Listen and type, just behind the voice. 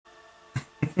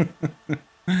All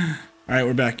right,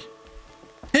 we're back.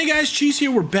 Hey guys, Cheese here.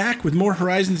 We're back with more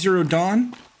Horizon Zero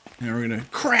Dawn. And we're gonna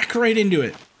crack right into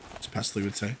it, as Pasley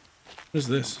would say. What is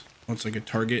this? Oh, it's like a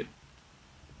target.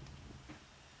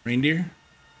 Reindeer?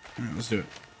 All right, let's do it.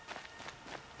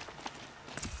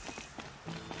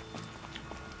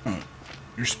 Oh,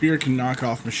 your spear can knock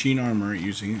off machine armor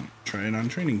using it. Try it on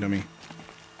training dummy.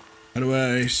 How do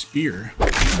I spear?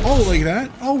 Oh, like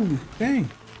that? Oh, dang.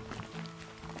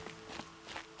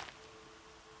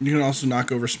 You can also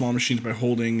knock over small machines by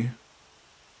holding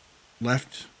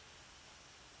left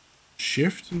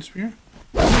shift and spear.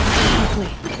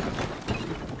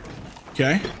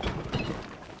 Okay.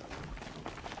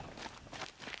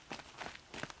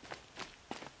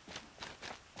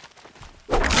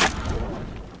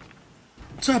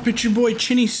 What's up? It's your boy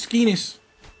Chinny Skeenis.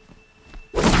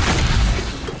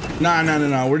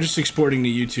 Nah. We're just exporting to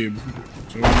YouTube.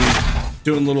 So we'll be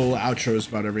doing little outros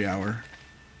about every hour.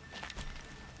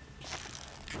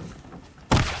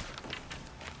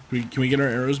 Can we get our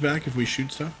arrows back if we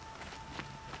shoot stuff?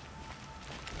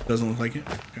 Doesn't look like it.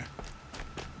 Okay.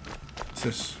 What's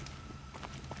this?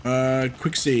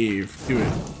 Quick save. Do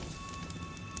it.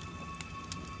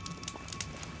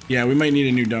 Yeah, we might need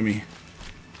a new dummy.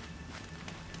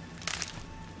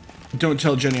 Don't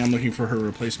tell Jenny I'm looking for her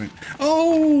replacement.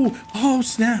 Oh! Oh,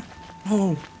 snap.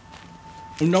 Oh.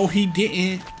 Oh, no, he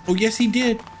didn't. Oh, yes, he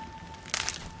did.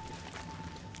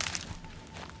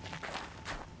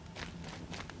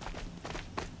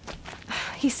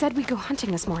 He said we'd go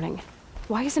hunting this morning.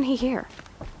 Why isn't he here?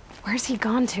 Where's he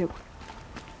gone to?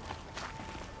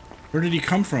 Where did he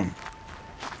come from?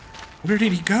 Where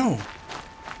did he go?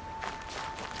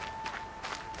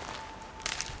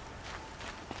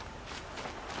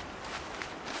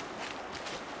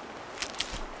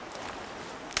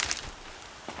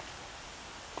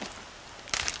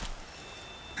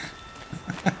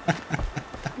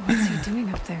 What's he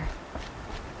doing up there?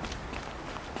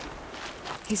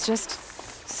 He's just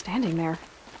standing there.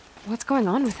 What's going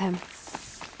on with him?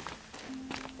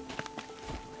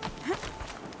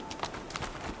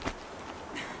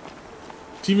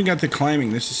 It's even got the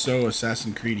climbing. This is so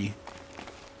Assassin's Creedy.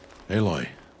 Aloy,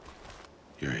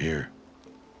 you're here.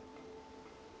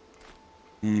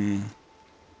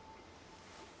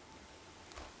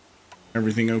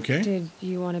 Everything okay? Did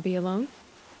you want to be alone?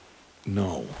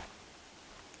 No.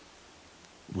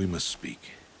 We must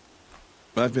speak.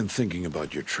 I've been thinking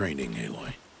about your training,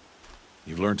 Aloy.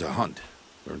 You've learned to hunt,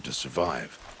 learned to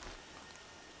survive.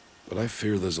 But I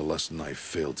fear there's a lesson I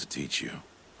failed to teach you.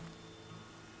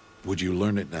 Would you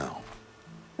learn it now?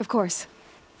 Of course.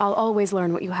 I'll always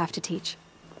learn what you have to teach.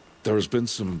 There has been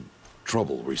some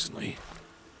trouble recently.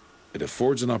 It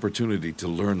affords an opportunity to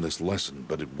learn this lesson,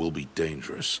 but it will be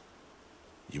dangerous.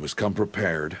 You must come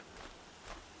prepared,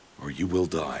 or you will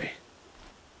die.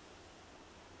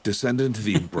 Descend into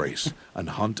the Embrace and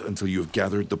hunt until you have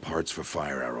gathered the parts for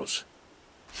fire arrows.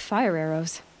 Fire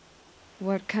arrows?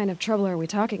 What kind of trouble are we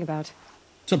talking about?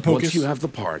 What's up, Pocus? Once you have the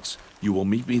parts, you will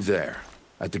meet me there,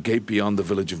 at the gate beyond the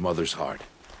village of Mother's Heart.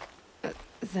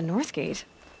 The North Gate?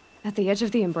 At the edge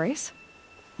of the Embrace?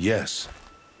 Yes.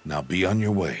 Now be on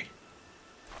your way.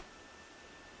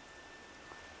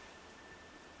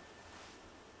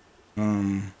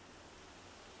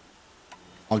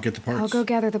 I'll get the parts. I'll go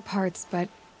gather the parts, but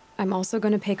I'm also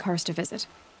going to pay Karst a visit.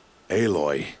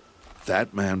 Aloy,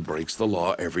 that man breaks the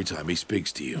law every time he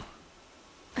speaks to you.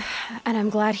 And I'm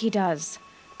glad he does.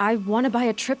 I want to buy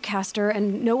a tripcaster,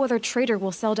 and no other trader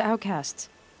will sell to outcasts.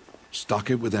 Stock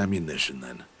it with ammunition,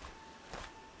 then.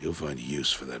 You'll find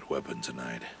use for that weapon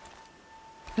tonight.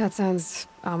 That sounds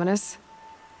ominous.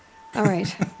 All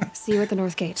right, see you at the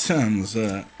North Gate. Sounds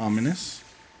ominous.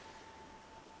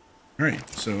 All right,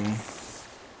 so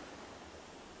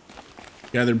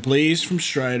gather blaze from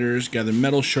striders, gather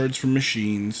metal shards from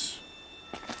machines.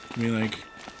 Can we like,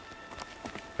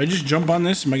 if I just jump on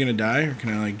this, am I gonna die, or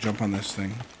can I like jump on this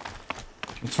thing?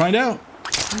 Let's find out.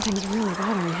 Something's really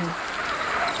bothering him.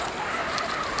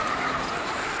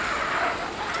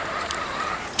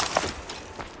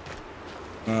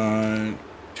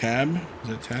 Tab? Is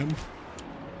that tab?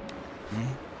 No.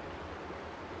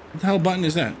 What the hell button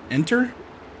is that? Enter?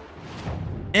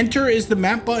 Enter is the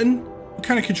map button? What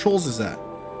kind of controls is that?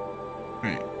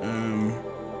 Alright,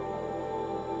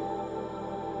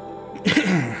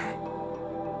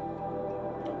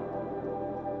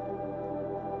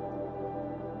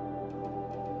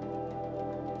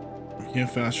 yeah,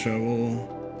 fast travel.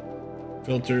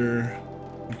 Filter.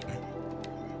 Okay.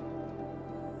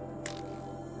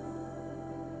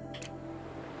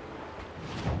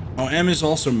 Oh, M is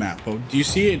also map. Oh, do you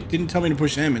see it? Didn't tell me to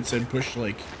push M. It said push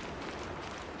like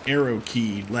arrow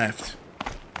key left.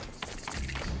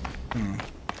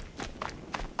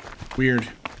 Weird.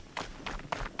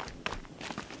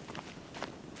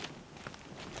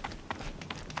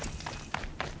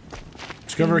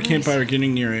 Discover a campfire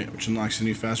getting near it, which unlocks a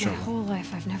new fast My travel. whole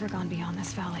life I've never gone beyond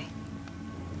this valley.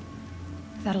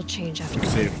 That'll change after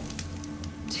Save.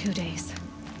 2 days.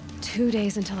 2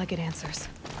 days until I get answers.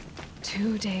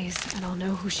 2 days and I'll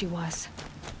know who she was.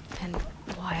 And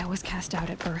why I was cast out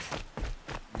at birth.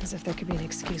 As if there could be an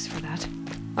excuse for that.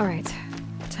 Alright,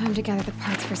 time to gather the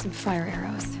parts for some fire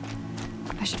arrows.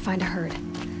 I should find a herd.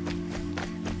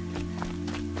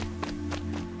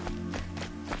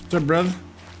 What's up, brother?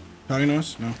 Talking to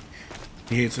us? No.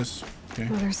 He hates us. Okay.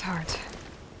 Mother's heart.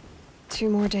 2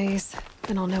 more days,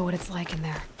 and I'll know what it's like in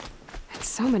there. It's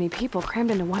so many people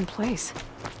crammed into one place.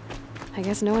 I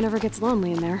guess no one ever gets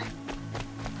lonely in there.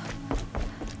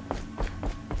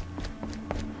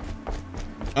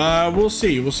 We'll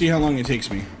see. We'll see how long it takes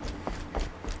me.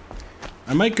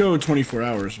 I might go 24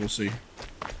 hours. We'll see.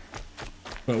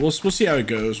 But we'll see how it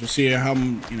goes. We'll see how,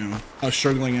 you know, how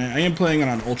struggling I am playing it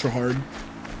on ultra hard.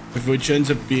 If which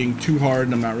ends up being too hard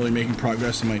and I'm not really making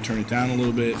progress, I might turn it down a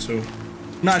little bit. So,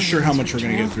 I'm not sure how much we're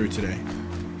gonna get through today.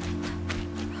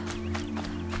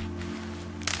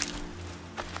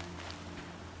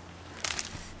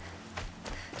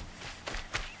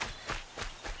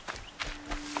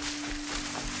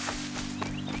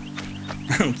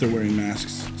 I hope they're wearing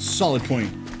masks. Solid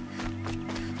point.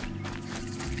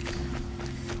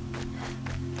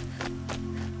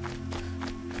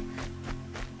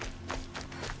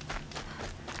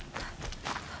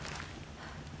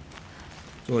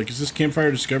 So, like, is this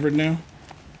campfire discovered now?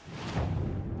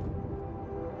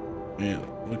 Yeah,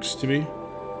 looks to be.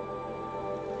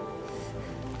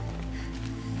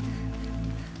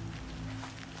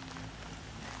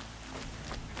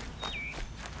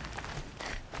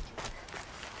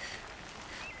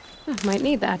 Might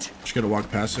need that. Just gotta walk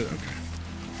past it? Okay.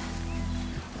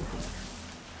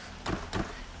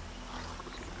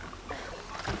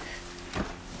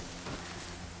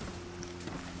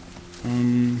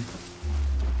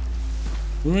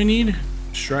 What do I need?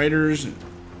 Striders. Is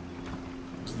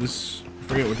this... I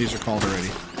forget what these are called already.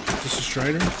 Is this a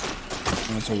strider?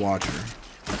 Oh, it's a watcher.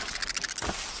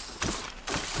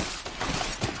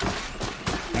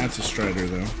 That's a strider,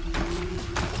 though.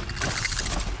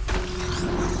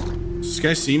 Does this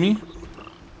guy see me? I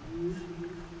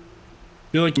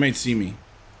feel like he might see me.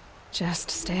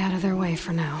 Just stay out of their way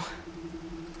for now.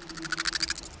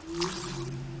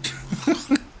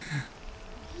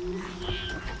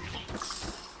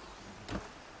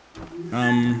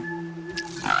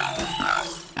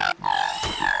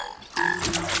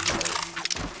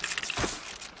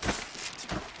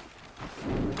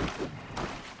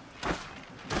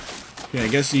 Yeah, I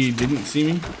guess he didn't see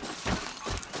me.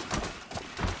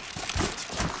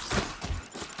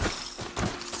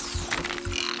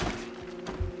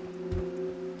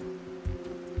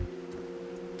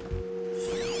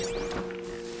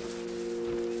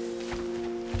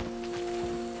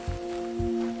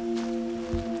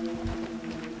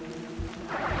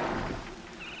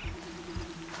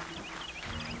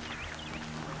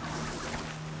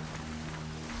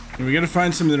 We gotta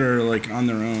find some that are like on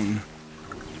their own.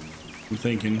 I'm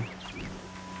thinking.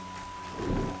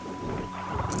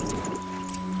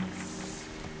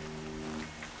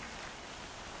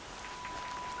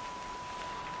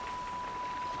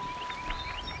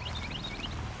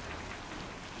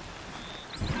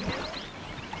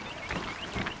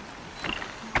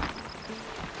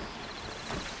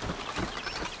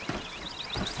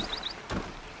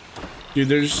 Dude,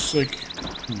 there's like...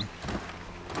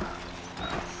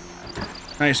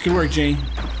 Nice, good work, Jane.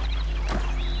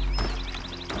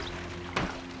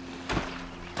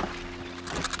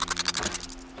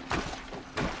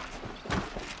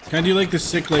 Can I do like the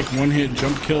sick like one-hit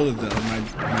jump kill that my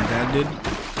dad did?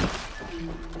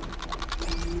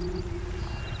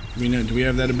 Do we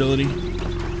have that ability?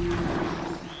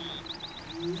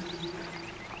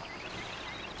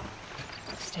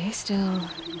 Stay still,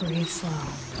 breathe slow.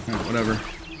 Oh, whatever.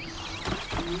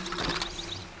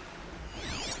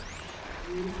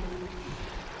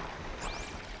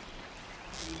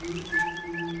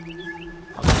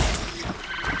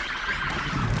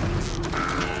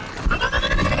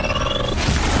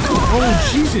 Oh,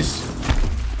 Jesus.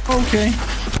 Okay.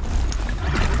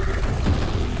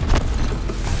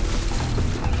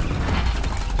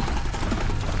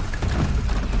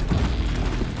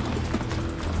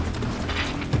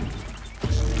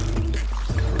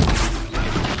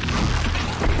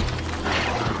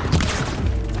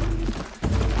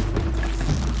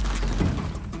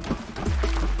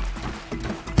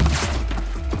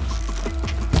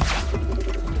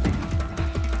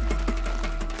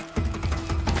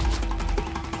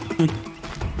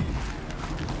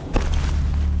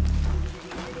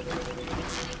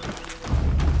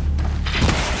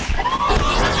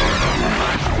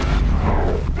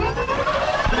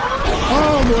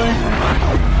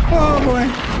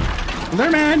 They're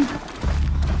mad.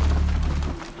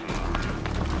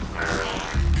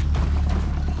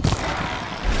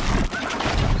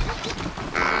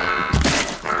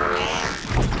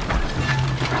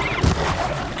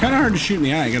 Kind of hard to shoot in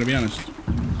the eye, I gotta be honest.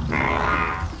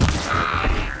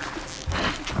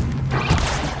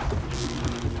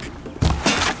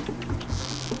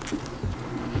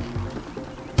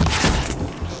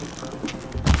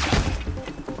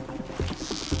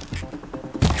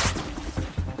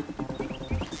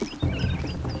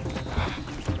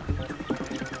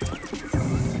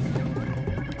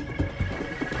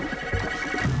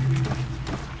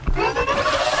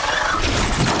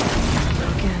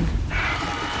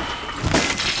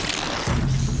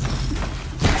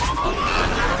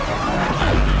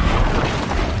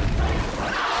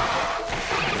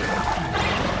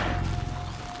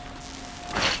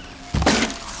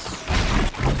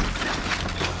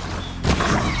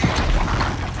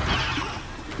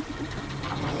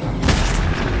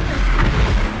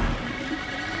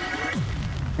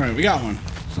 Alright, we got one.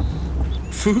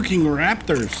 Fucking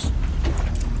raptors.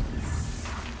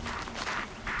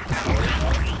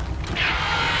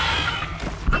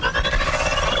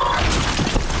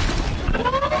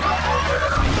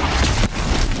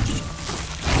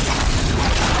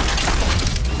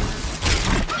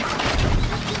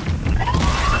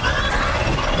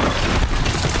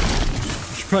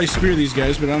 Should probably spear these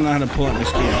guys, but I don't know how to pull out my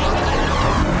spear.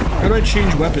 How do I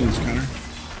change weapons, Connor?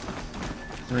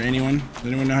 Or anyone? Does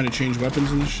anyone know how to change weapons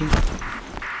in this shit?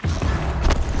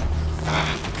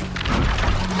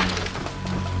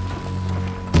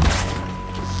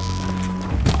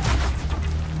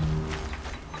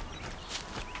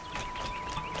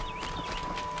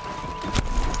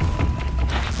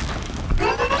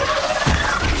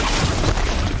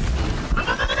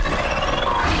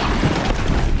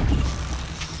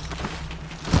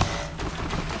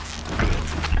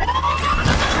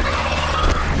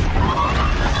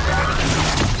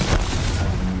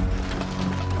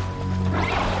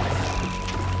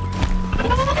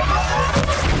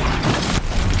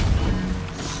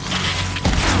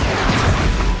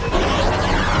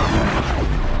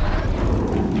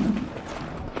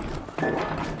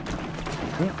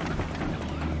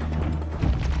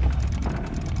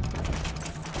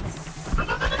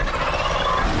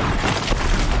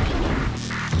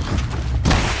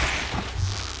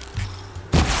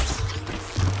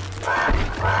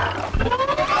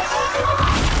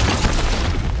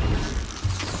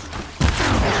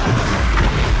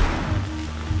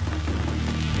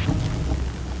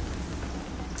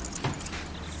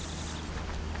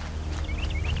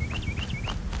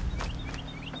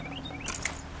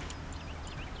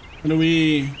 What do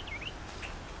we...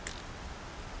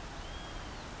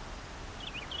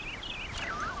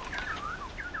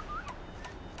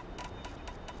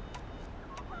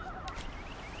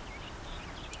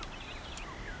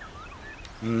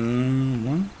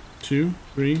 One, two,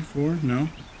 three, four, no.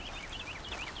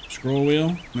 Scroll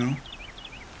wheel, no. How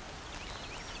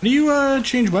do you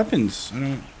change weapons?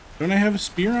 Don't I have a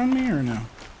spear on me or no?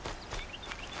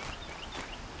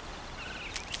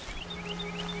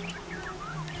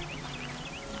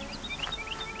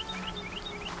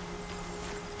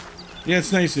 Yeah,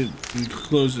 it's nice. It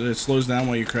slows down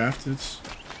while you craft. It's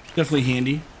definitely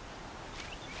handy.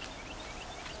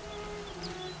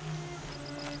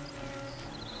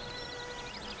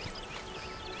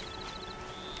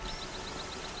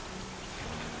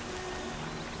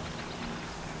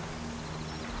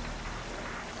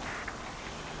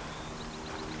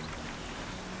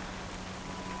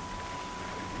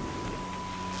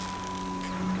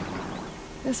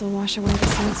 This will wash away the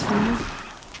sense for you,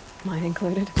 mine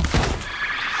included.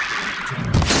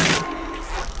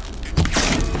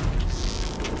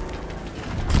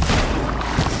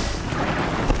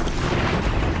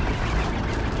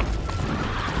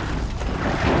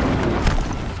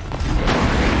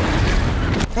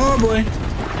 Oh boy.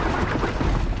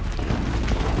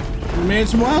 We made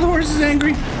some wild horses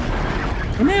angry.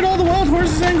 We made all the wild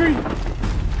horses angry.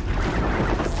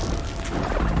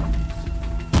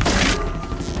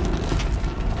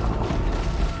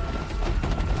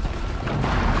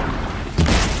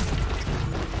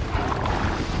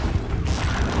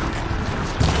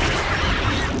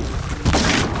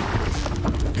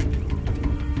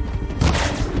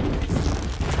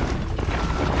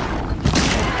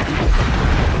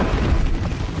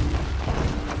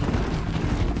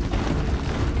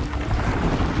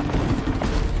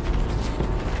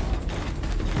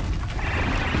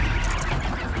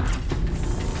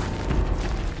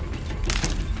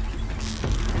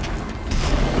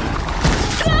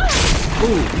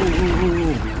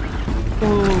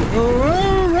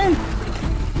 Run!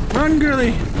 Run,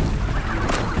 girly.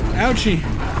 Ouchie.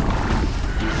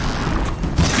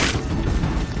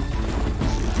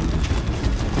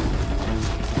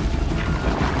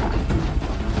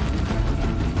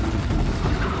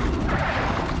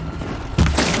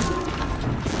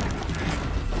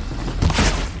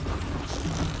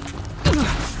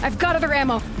 I've got other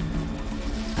ammo.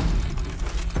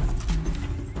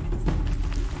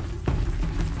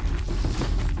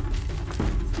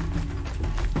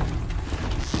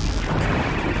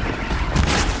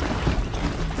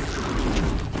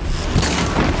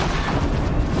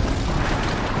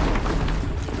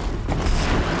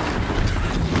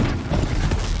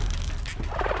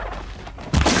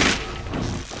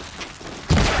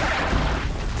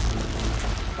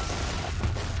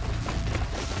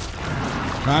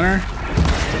 Connor?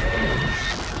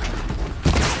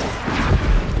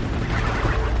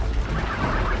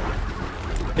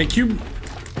 Hey, Q.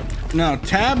 No,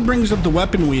 tab brings up the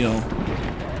weapon wheel.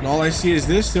 And all I see is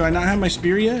this. Do I not have my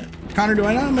spear yet? Connor, do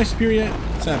I not have my spear yet?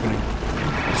 What's happening?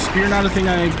 Spear not a thing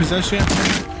I possess yet?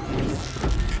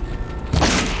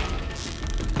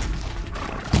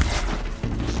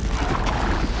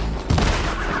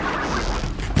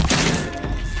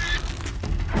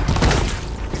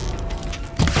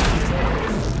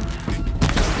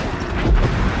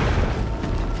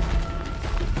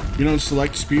 You don't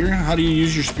select spear? How do you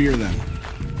use your spear then?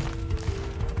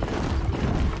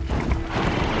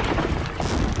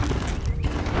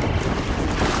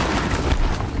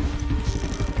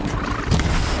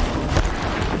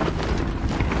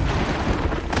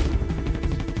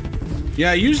 Yeah,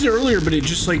 I used it earlier, but it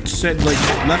just like said like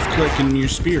left click in your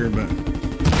spear, but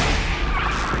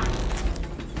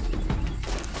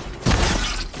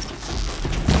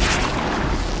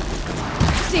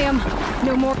Damn,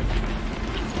 no more.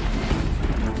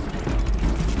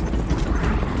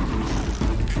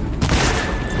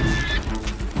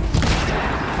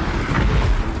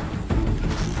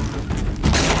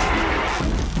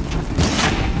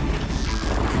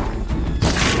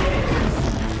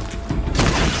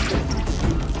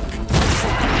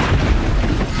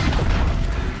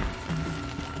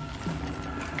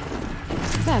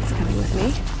 That's coming with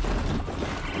me.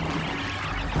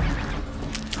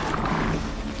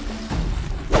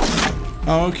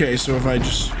 oh, okay. So if I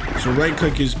just right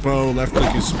click is bow, left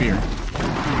click is spear.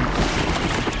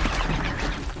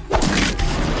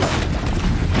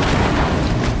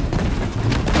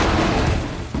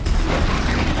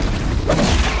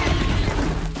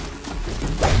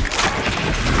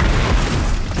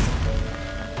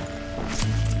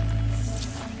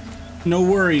 No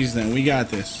worries then, we got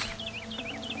this.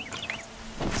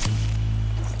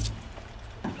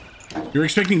 You're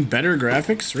expecting better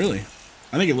graphics? Really?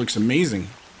 I think it looks amazing.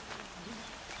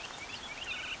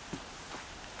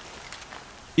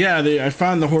 Yeah, I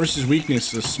found the horse's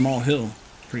weakness, a small hill.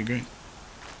 Pretty great.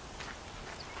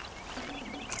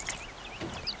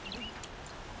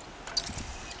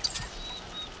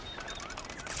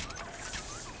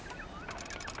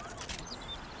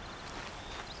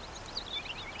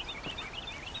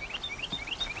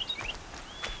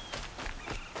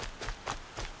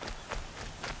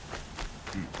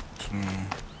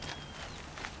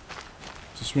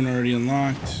 This one already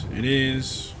unlocked. It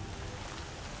is.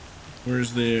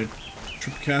 Where's the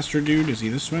tripcaster dude? Is he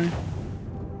this way?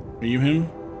 Are you him?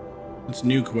 That's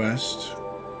new quest.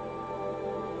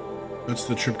 That's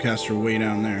the tripcaster way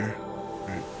down there.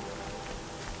 Right.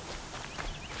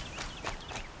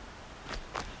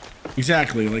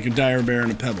 Exactly, like a dire bear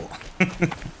and a pebble.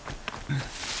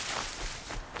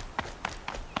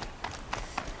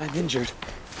 I'm injured.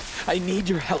 I need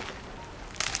your help.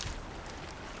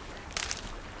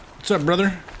 What's up,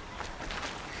 brother?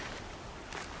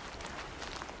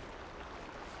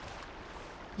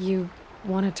 You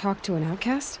want to talk to an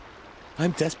outcast?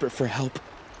 I'm desperate for help.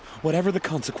 Whatever the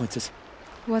consequences.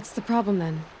 What's the problem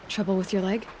then? Trouble with your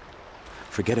leg?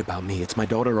 Forget about me. It's my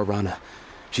daughter, Arana.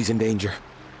 She's in danger.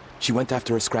 She went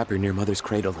after a scrapper near Mother's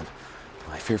cradle, and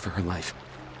I fear for her life.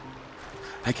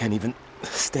 I can't even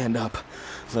stand up,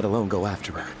 let alone go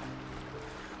after her.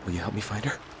 Will you help me find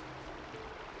her?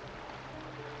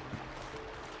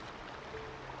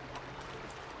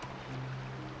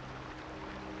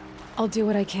 I'll do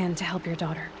what I can to help your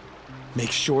daughter.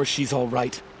 Make sure she's all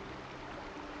right.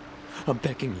 I'm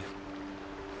begging you.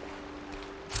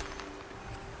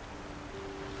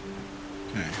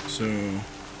 Okay, so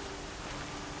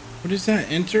what is that?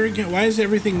 Enter again? Why is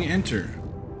everything enter?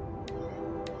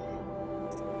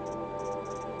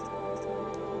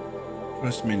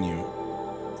 Quest menu.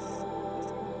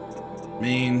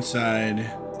 Main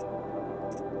side.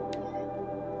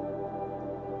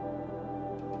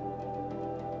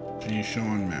 Continue show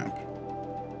on map.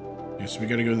 Okay, so we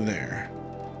gotta go there.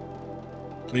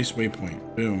 Place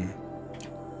waypoint. Boom.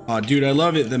 Oh, dude, I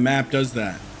love it. The map does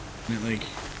that. And it, like,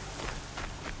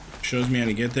 shows me how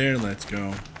to get there. Let's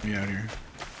go. We out here.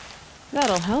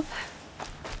 That'll help.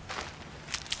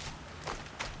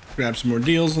 Grab some more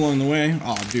deals along the way.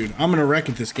 Oh, dude, I'm gonna wreck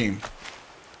at this game.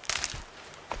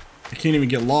 I can't even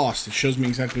get lost. It shows me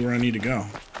exactly where I need to go.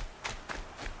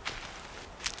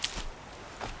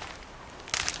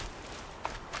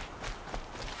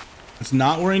 That's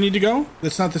not where I need to go?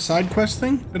 That's not the side quest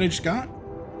thing that I just got?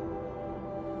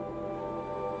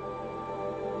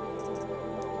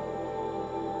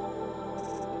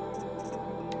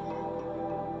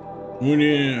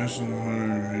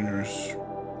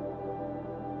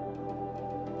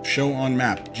 Show on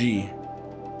map, G.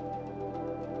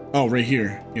 Oh, right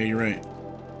here. Yeah, you're right.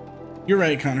 You're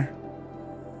right, Connor.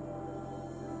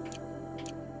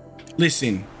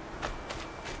 Listen.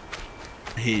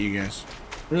 I hate you guys.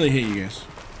 I really hate you guys.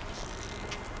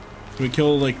 Can we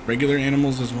kill, like, regular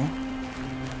animals as well?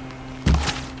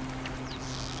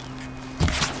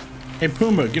 Hey,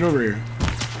 Pumbaa, get over here.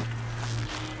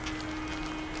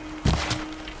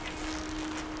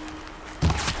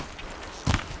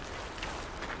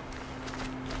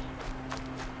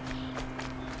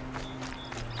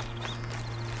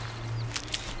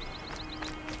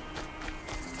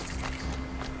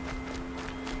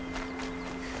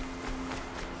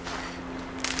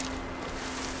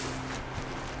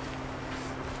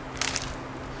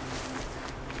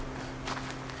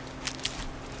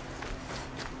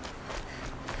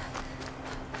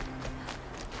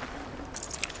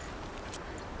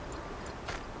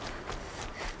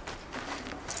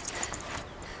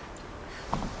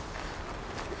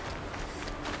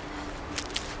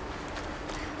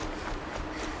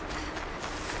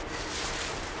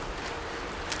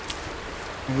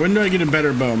 When do I get a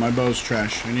better bow? My bow's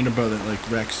trash. I need a bow that,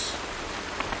 like, wrecks.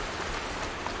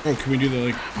 Oh, can we do the,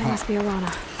 like, That must be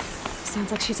Arana.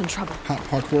 Sounds like she's in trouble. hot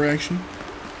parkour action?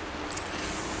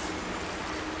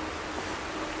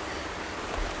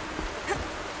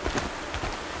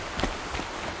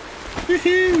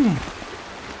 Woohoo!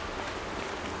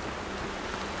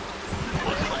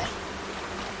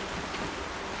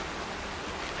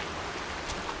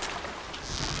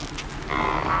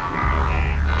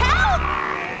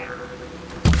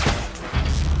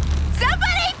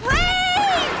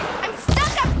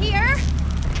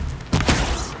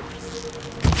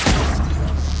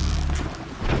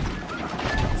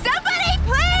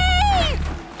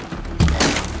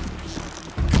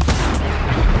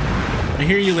 I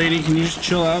hear you, lady. Can you just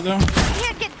chill out, though? I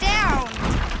can't get down.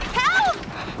 Help!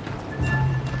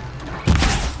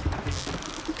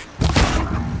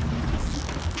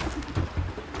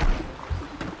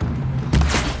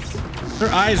 Her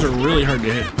eyes are really hard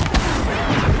to hit.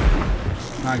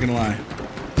 Not gonna lie.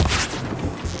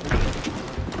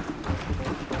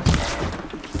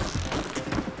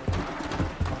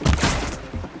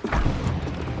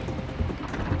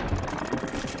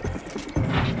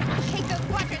 Take those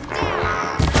fuckers down.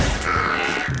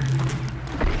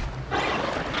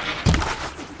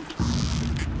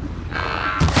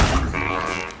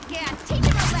 Yeah, teach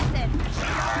them a lesson.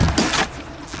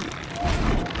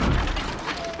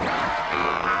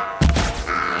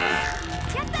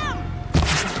 Get them!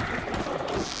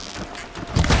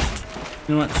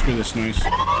 You know what? Screw this noise.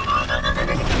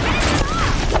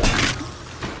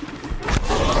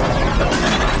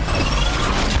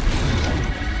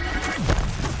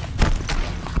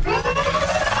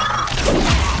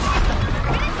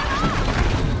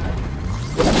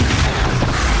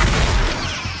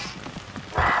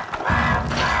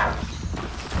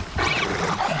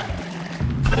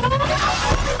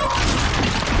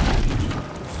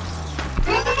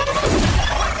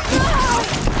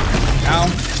 Ow.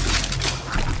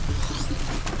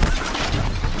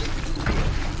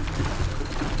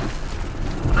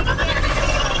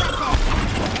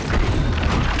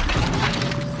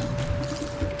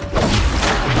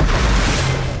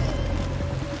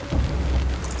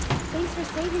 Thanks for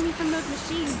saving me from those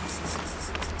machines.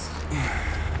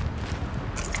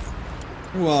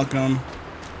 You're welcome.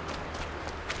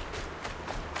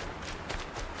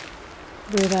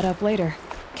 Blew that up later.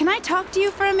 Can I talk to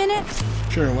you for a minute?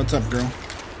 Sure, what's up, girl?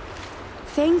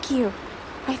 Thank you.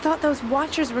 I thought those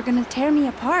watchers were gonna tear me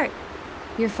apart.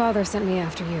 Your father sent me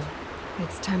after you.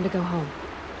 It's time to go home.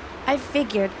 I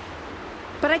figured.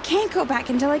 But I can't go back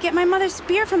until I get my mother's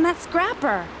spear from that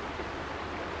scrapper.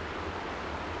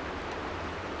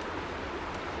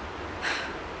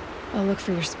 I'll look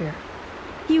for your spear.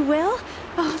 You will?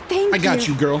 Oh, thank you. I got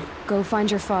you, girl. Go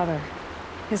find your father.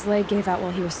 His leg gave out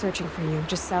while he was searching for you,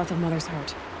 just south of Mother's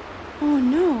Heart. Oh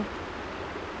no.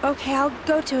 Okay, I'll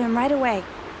go to him right away.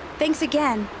 Thanks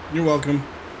again. You're welcome.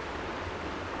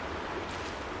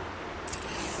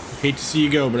 Hate to see you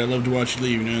go, but I love to watch you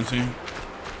leave, you know what I'm saying?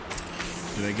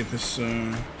 Did I get this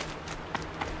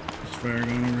fire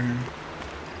going over here?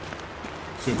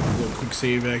 So a little quick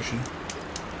save action.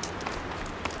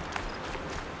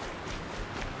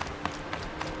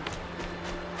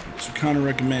 So Connor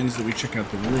recommends that we check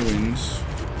out the ruins.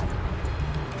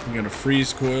 We got a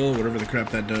freeze coil, whatever the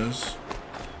crap that does.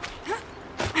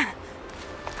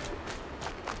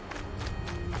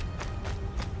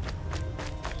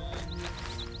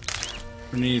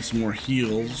 We need some more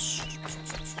heals.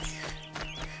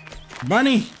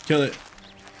 Bunny! Kill it.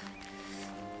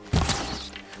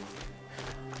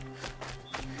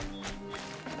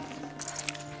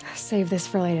 Save this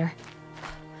for later.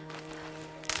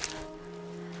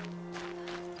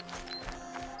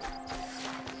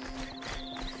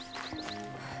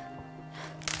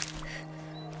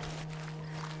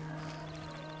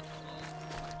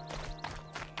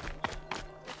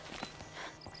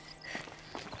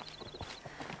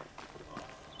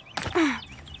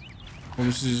 Well,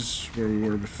 this is where we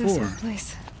were before. This is the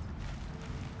place.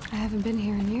 I haven't been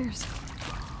here in years.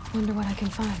 Wonder what I can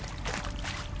find.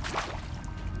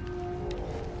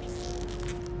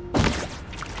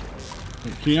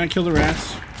 Can you not kill the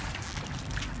rats?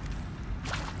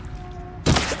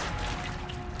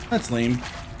 That's lame.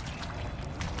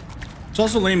 It's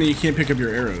also lame that you can't pick up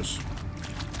your arrows.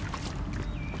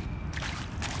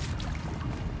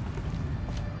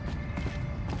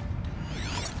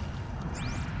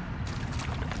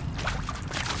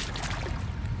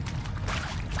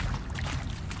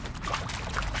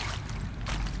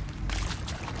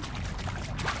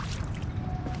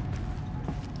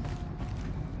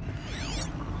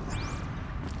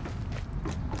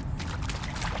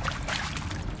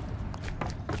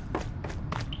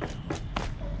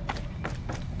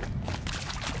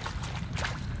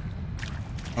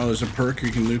 Oh, there's a perk,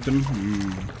 you can loot them.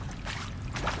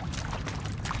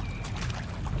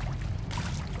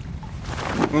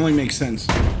 Only makes sense.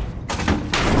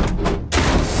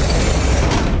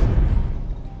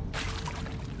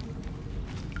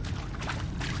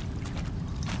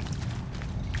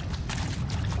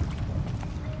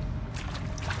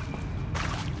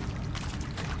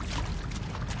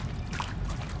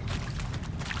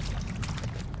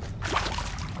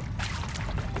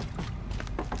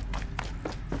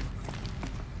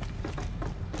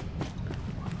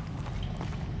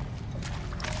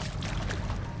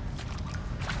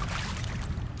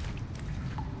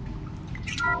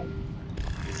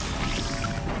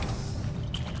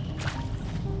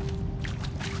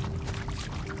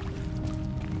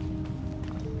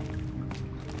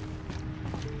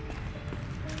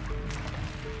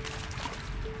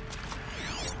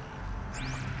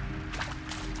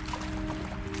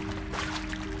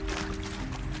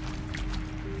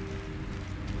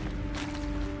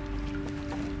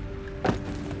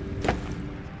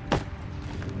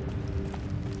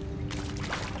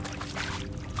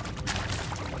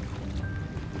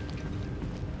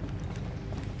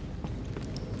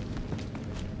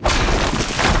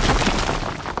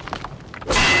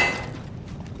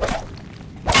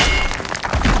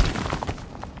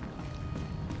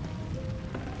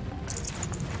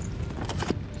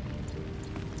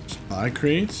 Supply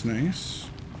crates, nice.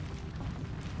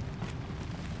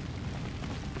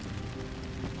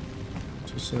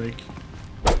 Just like...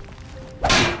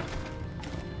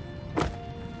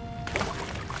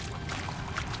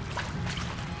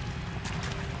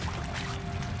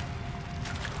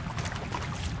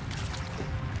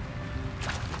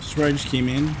 This is where I just came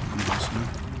in.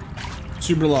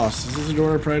 Super lost. Is this the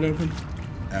door I pried open?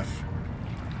 F.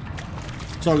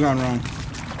 It's all gone wrong.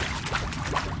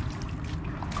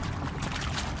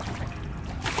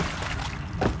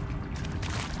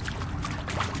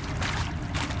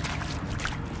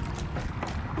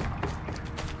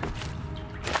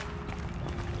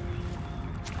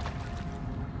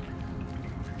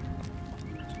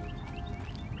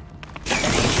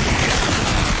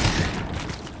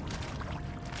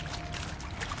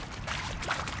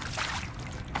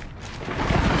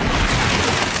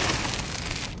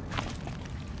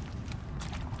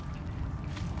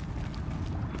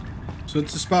 So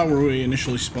it's the spot where we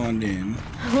initially spawned in.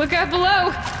 Look out below!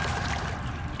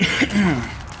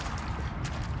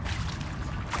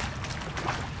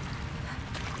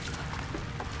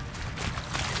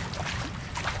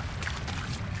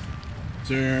 Is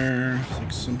there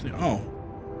like something? Oh.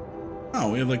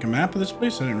 Oh, we have like a map of this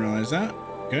place? I didn't realize that.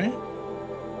 Okay.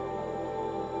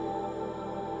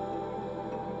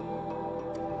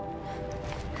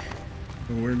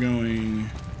 So we're going...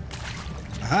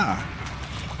 Aha!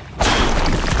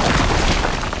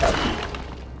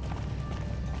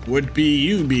 Would be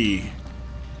you be?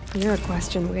 You're a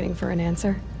question waiting for an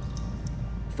answer.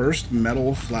 First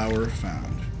metal flower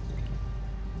found.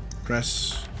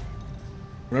 Press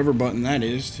whatever button that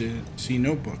is to see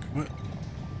notebook. What?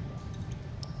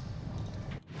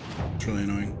 It's really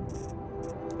annoying.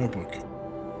 Notebook.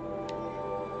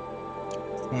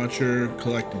 Watcher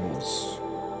collectibles.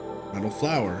 Metal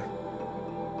flower.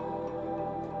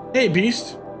 Hey,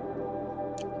 Beast.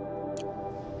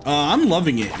 I'm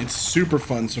loving it. It's super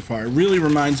fun so far. It really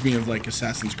reminds me of like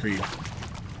Assassin's Creed.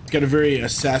 It's got a very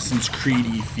Assassin's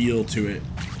Creed-y feel to it.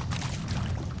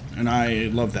 And I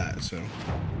love that, so.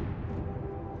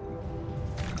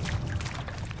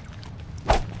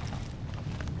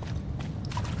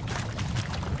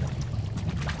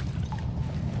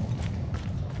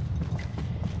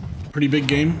 Pretty big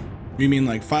game? You mean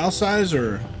like file size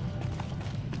or?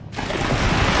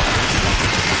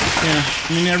 Yeah, I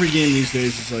mean every game these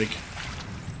days is like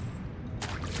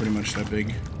pretty much that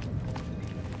big.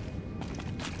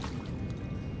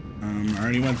 I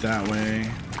already went that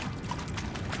way.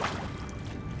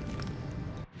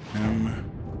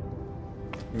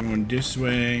 We're going this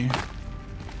way.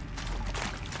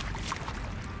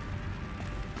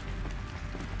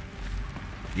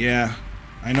 Yeah,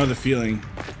 I know the feeling.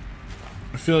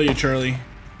 I feel you, Charlie.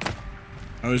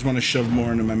 I always want to shove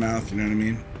more into my mouth, you know what I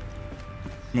mean?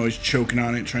 I'm always choking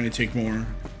on it, trying to take more.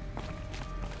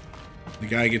 The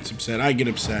guy gets upset. I get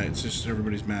upset. It's just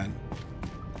everybody's mad.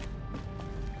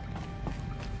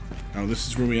 Oh, this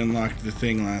is where we unlocked the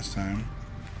thing last time.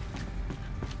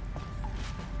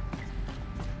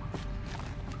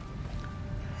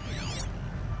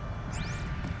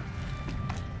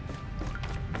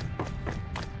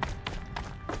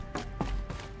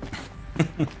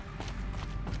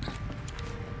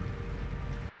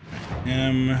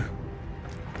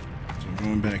 So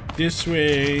going back this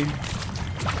way.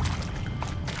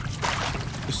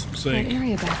 This looks like that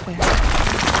area back there.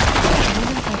 I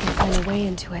wonder if I can find a way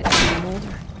into it in the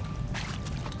molder.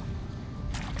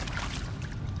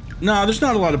 No, there's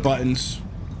not a lot of buttons.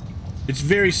 It's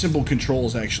very simple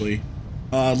controls, actually.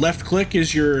 Left click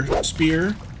is your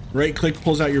spear. Right click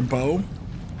pulls out your bow.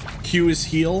 Q is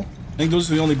heal. I think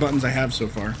those are the only buttons I have so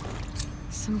far.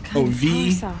 Some kind of V.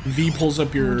 power cell. V pulls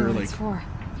up your like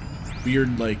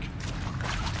weird like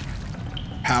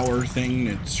power thing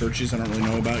it searches. I don't really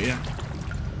know about yet.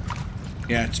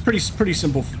 Yeah, it's pretty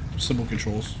simple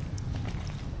controls.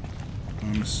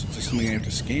 Is this something I have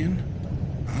to scan?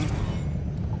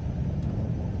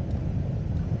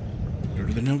 Go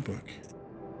to the notebook.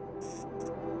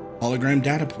 Hologram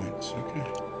data points. Okay.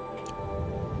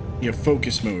 You have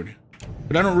focus mode,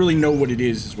 but I don't really know what it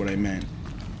is what I meant.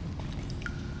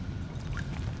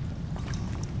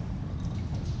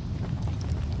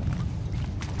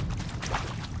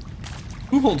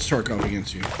 Who holds Tarkov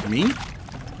against you? Me?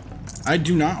 I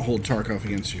do not hold Tarkov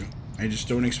against you. I just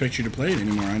don't expect you to play it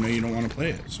anymore. I know you don't want to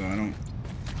play it, so I don't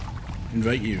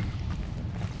invite you.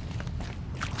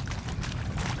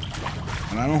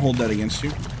 And I don't hold that against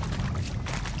you.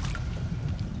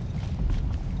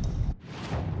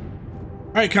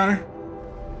 Alright, Connor.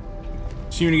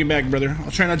 See you when you get back, brother.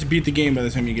 I'll try not to beat the game by the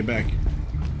time you get back.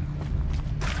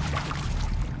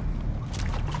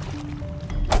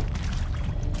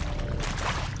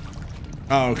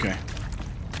 Oh, okay.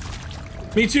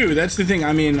 Me too, that's the thing.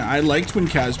 I mean, I liked when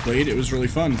Kaz played. It was really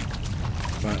fun.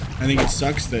 But I think it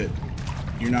sucks that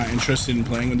you're not interested in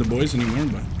playing with the boys anymore,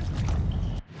 but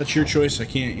that's your choice. I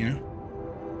can't, you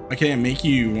know. I can't make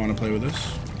you want to play with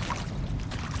us.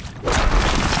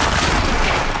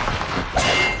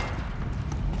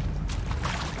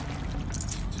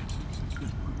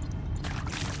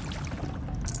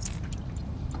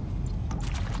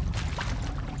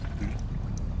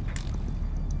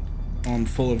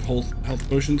 Full of health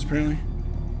potions, apparently.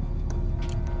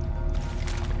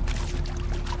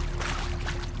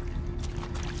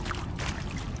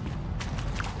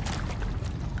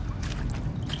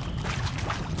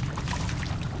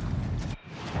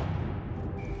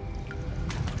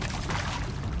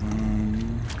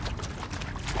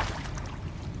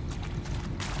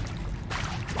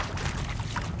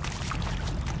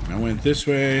 I went this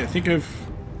way. I think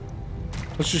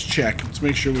let's just check. Let's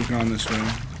make sure we've gone this way.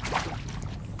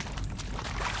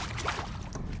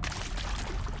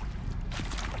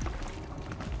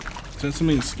 Is that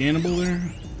something scannable there?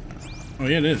 Oh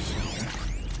yeah, it is. Okay.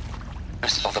 I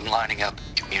saw them lining up in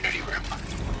the community room.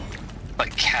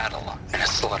 Like cattle in a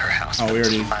slaughterhouse. Oh, we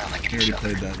already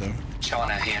played that though.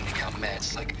 Shauna handing out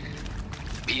meds like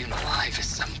being alive is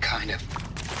some kind of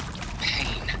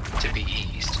pain to be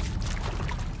eased.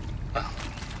 Well,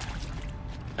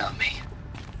 not me.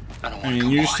 I don't want I to mean, go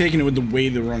you're just on. taking it with the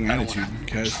wrong I don't attitude, wanna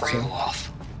because trail so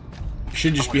off. you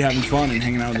should just be having fun and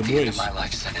hanging out with the boys. My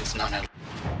life sentence, none.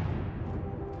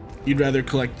 You'd rather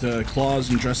collect claws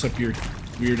and dress up your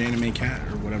weird anime cat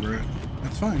or whatever.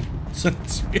 That's fine. So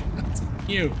it's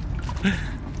you.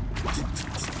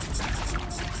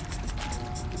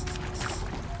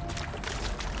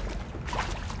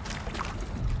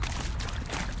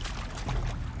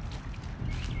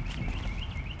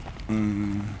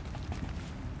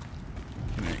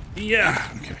 Yeah.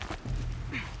 Okay.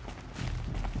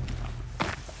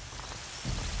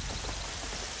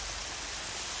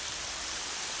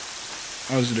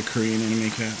 Oh, is it a Korean anime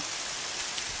cat?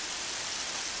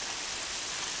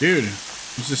 Dude,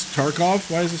 is this Tarkov?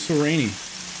 Why is it so rainy?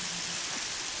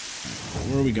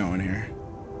 Where are we going here?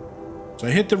 So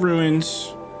I hit the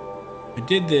ruins. I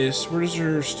did this. Where's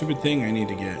your stupid thing I need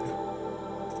to get?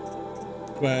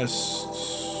 Quest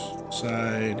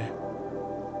side.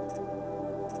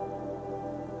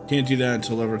 Can't do that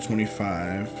until level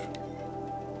 25.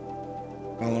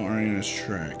 Follow Ariana's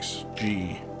tracks.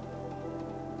 G.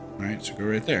 Alright, so go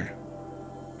right there.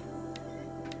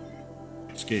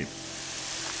 Escape.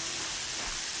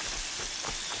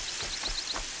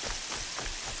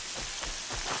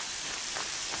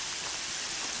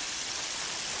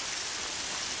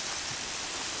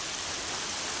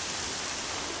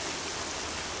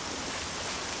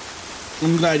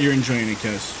 I'm glad you're enjoying it,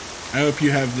 Kes. I hope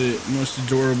you have the most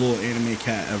adorable anime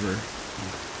cat ever.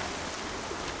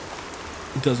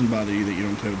 It doesn't bother you that you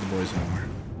don't play with the boys anymore.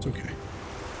 It's okay.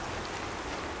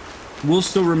 We'll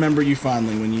still remember you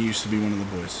fondly when you used to be one of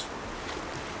the boys.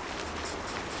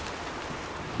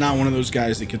 Not one of those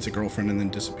guys that gets a girlfriend and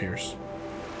then disappears.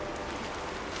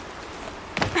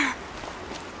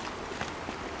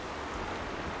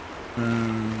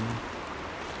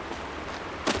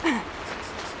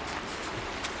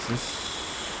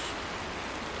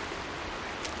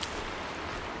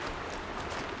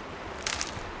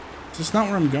 Is this not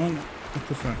where I'm going? What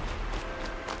the fuck?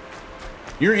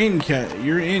 You're in,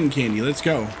 Candy. Let's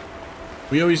go.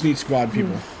 We always need squad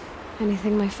people.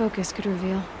 Anything my focus could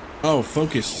reveal. Oh,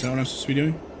 focus. Is that what I'm supposed to be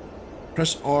doing?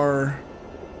 Press R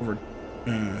over.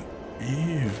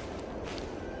 Ew.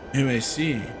 Ew, I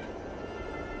see.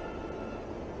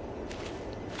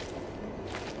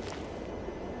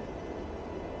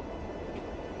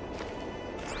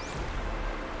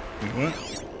 Wait, what?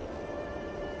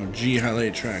 Oh, G,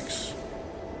 highlight tracks.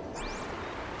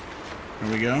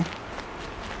 There we go.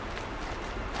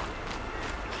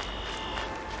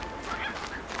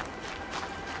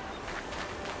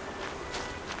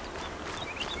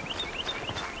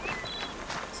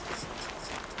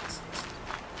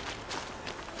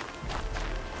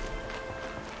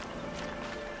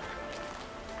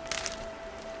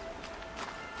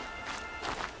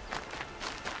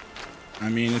 I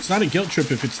mean, it's not a guilt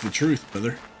trip if it's the truth,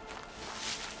 brother.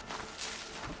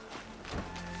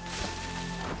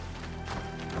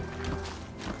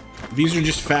 These are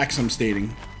just facts I'm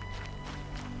stating.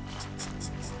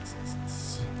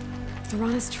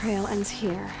 Arana's trail ends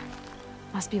here.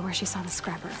 Must be where she saw the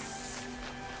scrapper.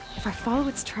 If I follow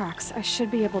its tracks, I should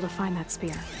be able to find that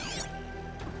spear.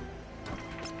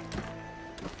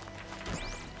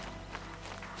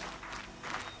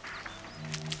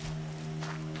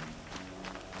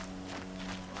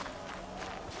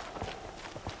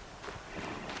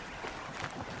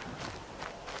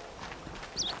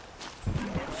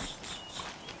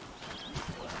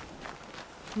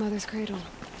 Mother's cradle.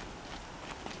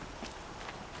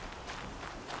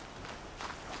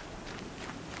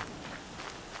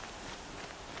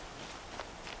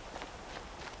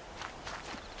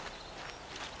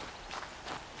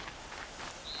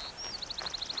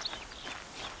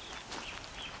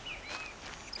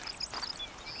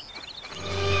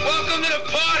 Welcome to the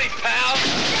party, pal!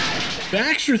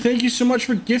 Baxter, thank you so much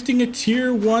for gifting a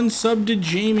tier 1 sub to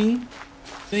Jamie.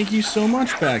 Thank you so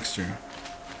much, Baxter.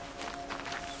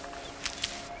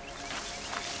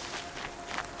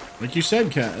 Like you said,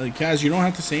 Kaz, you don't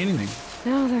have to say anything.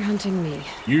 Now they're hunting me.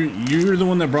 You're the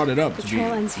one that brought it up. The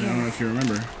trail ends here. I don't know if you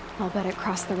remember. I'll bet it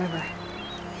crossed the river.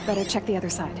 Better check the other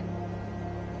side.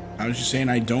 I was just saying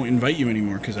I don't invite you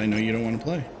anymore because I know you don't want to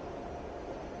play.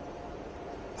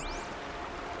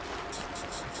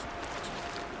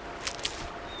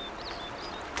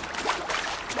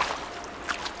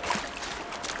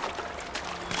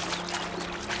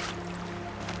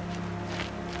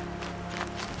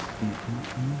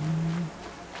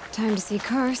 Time to see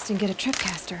Karst and get a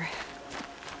tripcaster.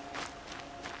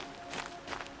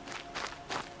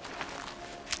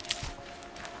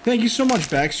 Thank you so much,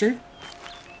 Baxter.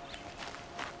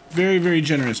 Very, very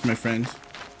generous, my friend.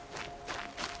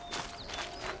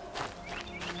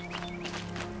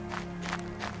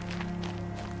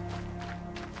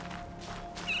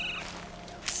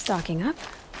 Stocking up.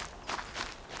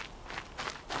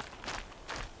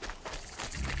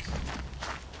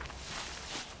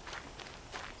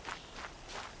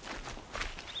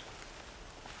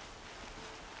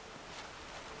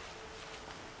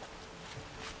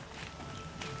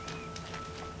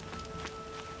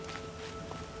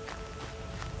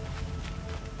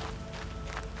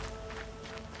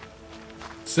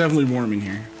 It's definitely warm in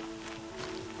here.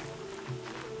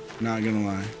 Not gonna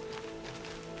lie.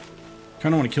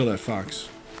 Kinda wanna kill that fox.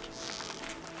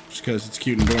 Just because it's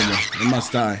cute and adorable. It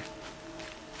must die.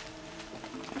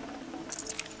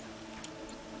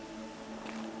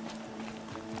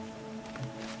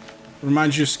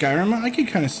 Reminds you of Skyrim? I can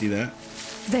kind of see that.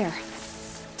 There.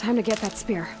 Time to get that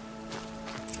spear.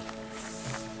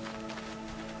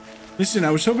 Listen,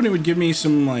 I was hoping it would give me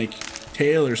some, like,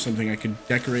 tail or something I could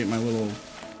decorate my little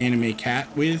anime cat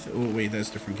with. Oh, wait, that's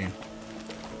a different game.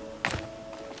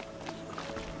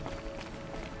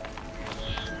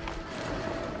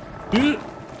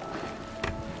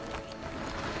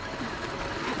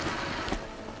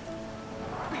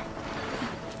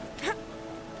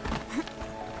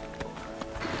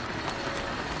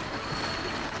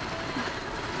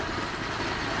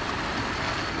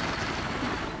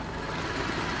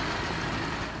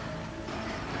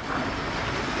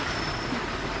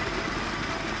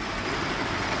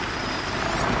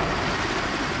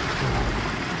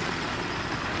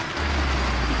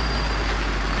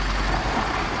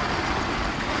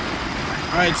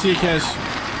 Alright, see you, Kez.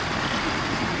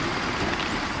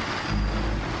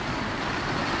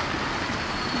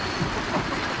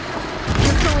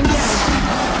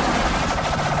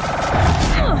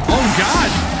 Oh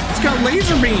god! It's got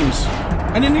laser beams!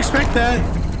 I didn't expect that.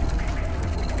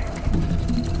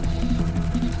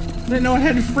 I didn't know it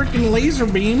had freaking laser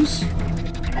beams.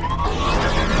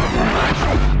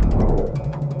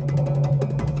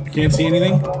 I can't see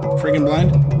anything? Freaking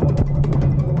blind?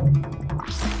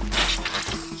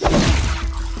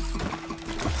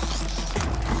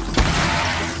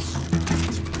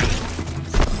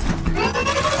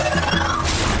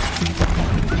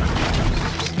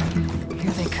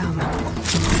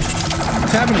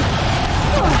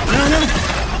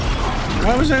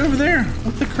 Why was I over there?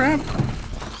 What the crap?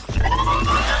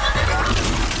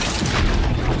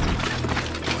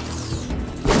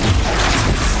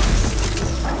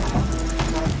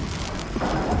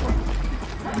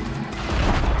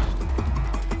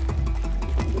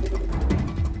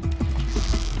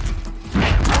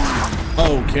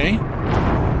 Okay.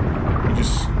 He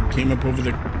just came up over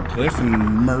the cliff and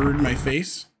murdered my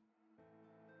face.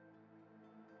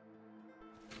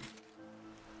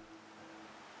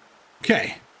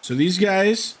 Okay, so these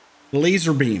guys,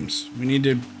 laser beams. We need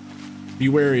to be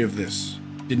wary of this.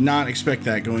 Did not expect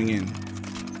that going in.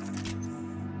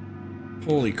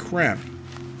 Holy crap.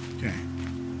 Okay.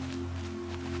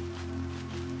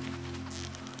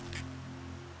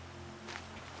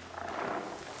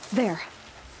 There.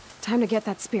 Time to get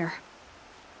that spear.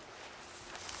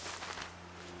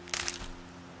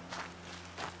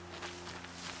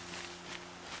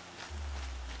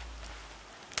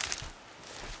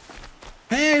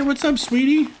 Hey, what's up,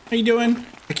 sweetie? How you doing?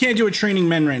 I can't do a training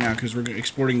men right now because we're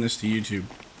exporting this to YouTube.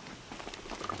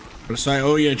 But so I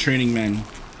owe you a training men.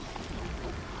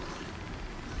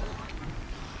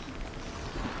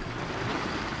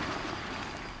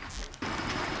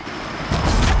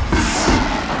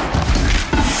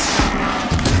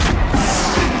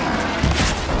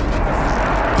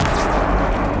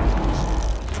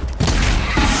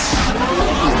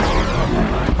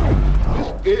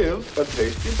 Is a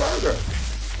tasty burger.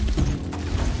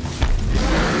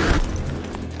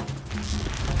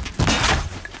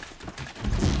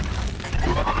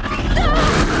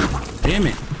 Damn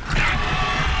it.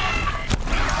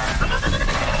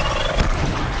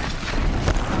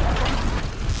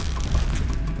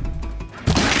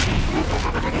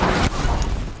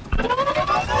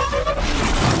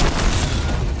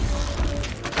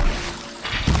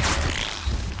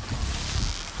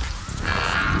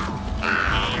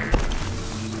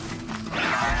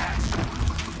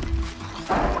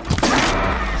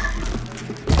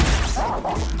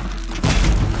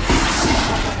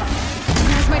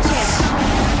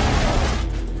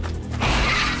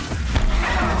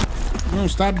 No,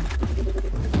 stop.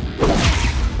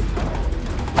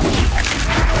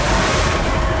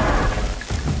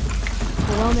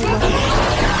 Well, they will.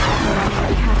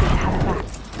 I'm happy to have it back.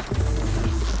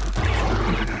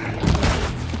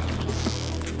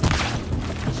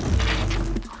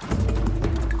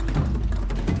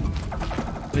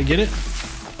 get it?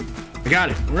 I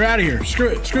got it. We're out of here. Screw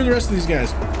it. Screw the rest of these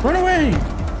guys. Run away.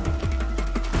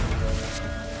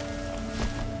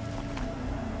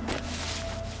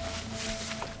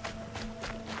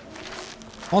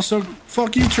 Also,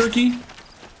 fuck you, turkey.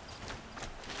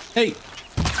 Hey,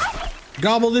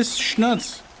 gobble this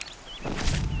schnutz.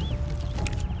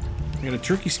 I got a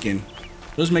turkey skin.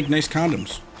 Those make nice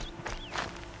condoms.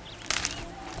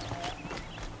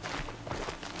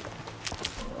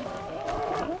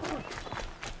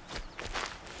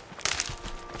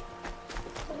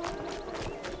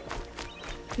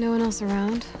 No one else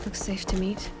around. Looks safe to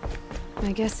meet.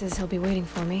 My guess is he'll be waiting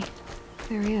for me.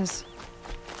 There he is.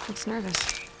 Looks nervous.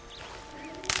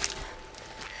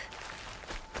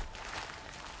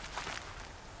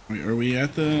 Wait, are we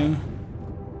at the...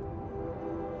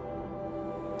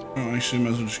 Oh, actually,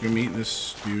 might as well just go meet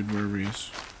this dude wherever he is.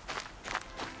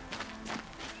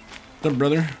 What's up,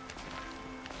 brother?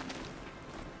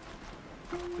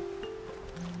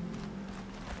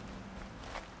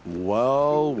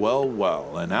 Well, well,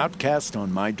 well. An outcast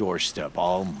on my doorstep.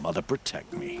 All mother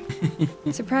protect me.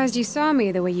 Surprised you saw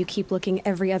me the way you keep looking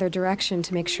every other direction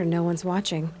to make sure no one's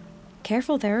watching.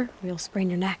 Careful there, or you'll sprain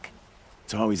your neck.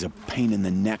 It's always a pain in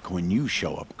the neck when you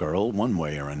show up, girl, one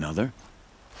way or another.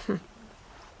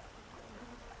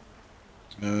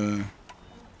 Let's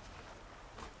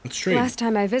trade. Last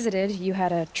time I visited, you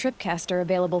had a tripcaster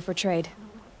available for trade.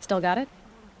 Still got it?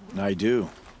 I do.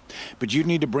 But you'd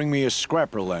need to bring me a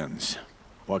scrapper lens.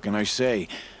 What can I say?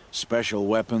 Special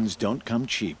weapons don't come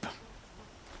cheap.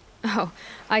 Oh,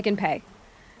 I can pay.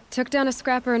 Took down a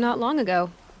scrapper not long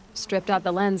ago. Stripped out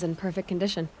the lens in perfect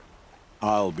condition.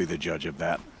 I'll be the judge of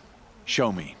that.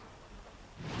 Show me.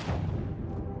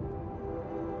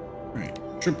 Alright,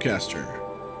 tripcaster.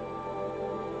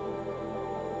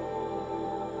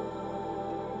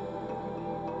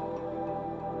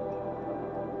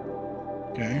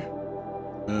 Okay.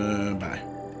 Bye.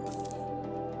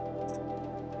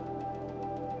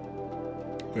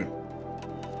 Good.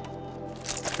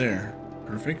 There.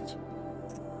 Perfect.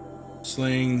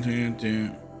 Sling.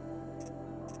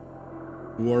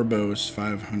 Warbows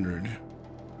 500.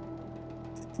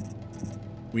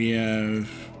 We have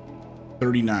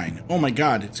 39. Oh my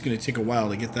god, it's gonna take a while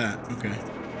to get that. Okay.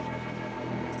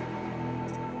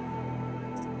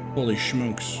 Holy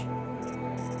smokes.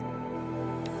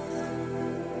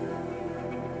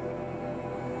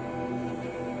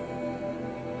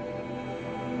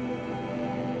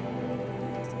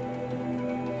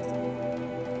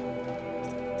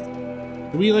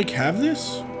 Do we like have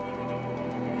this?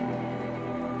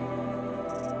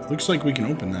 Looks like we can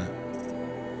open that.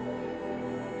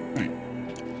 Right.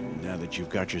 Now that you've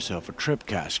got yourself a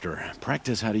tripcaster,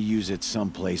 practice how to use it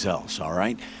someplace else, all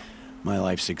right? My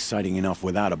life's exciting enough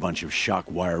without a bunch of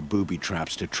shock wire booby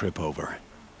traps to trip over.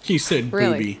 He said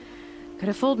Really? booby. Could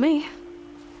have fooled me.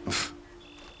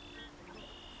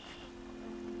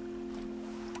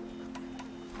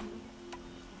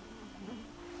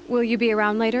 Will you be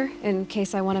around later, in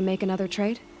case I want to make another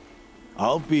trade?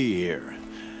 I'll be here.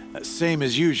 Same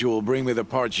as usual, bring me the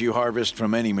parts you harvest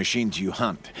from any machines you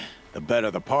hunt. The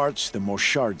better the parts, the more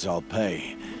shards I'll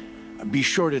pay. Be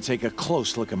sure to take a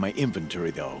close look at my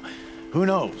inventory, though. Who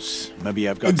knows? Maybe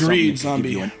I've got Agreed, something to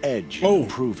give you zombie. an edge Oh. in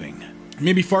improving.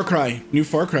 Maybe Far Cry. New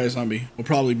Far Cry zombie. Will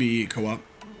probably be co-op.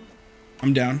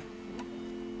 I'm down.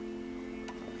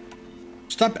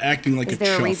 Stop acting like Is a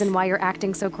there chuff. a reason why you're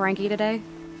acting so cranky today?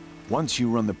 Once you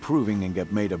run the proving and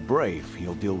get made a brave,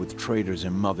 you'll deal with traitors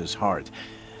in Mother's Heart.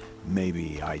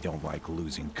 Maybe I don't like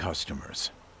losing customers.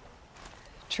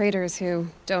 Traders who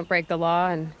don't break the law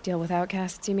and deal with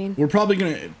outcasts, you mean? We're probably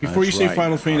gonna, before you That's say right.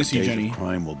 Final Our Fantasy, days of Jenny.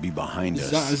 crime will be behind us.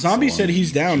 Zombie so said long he's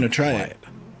as you down to keep try quiet. it.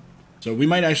 So we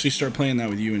might actually start playing that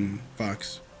with you and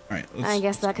Fox. All right, let's. I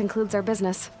guess that concludes our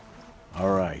business.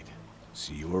 All right.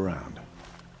 See you around.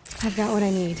 I've got what I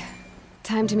need.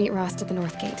 Time to meet Rost at the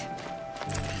North Gate.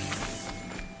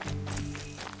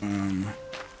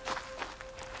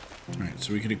 All right,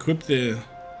 so we could equip the.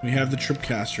 We have the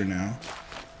tripcaster now.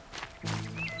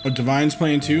 Oh, Divine's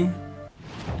playing too.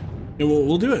 Yeah,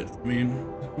 we'll do it. I mean,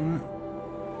 why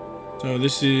not? So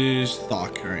this is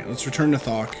Thok. All right, let's return to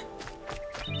Thok.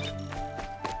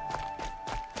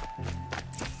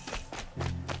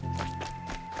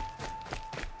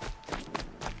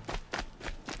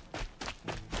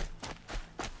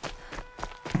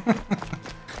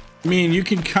 I mean, you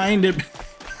can kind of...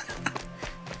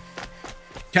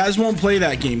 Kaz won't play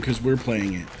that game because we're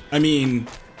playing it. I mean,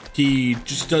 he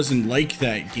just doesn't like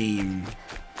that game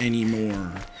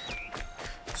anymore.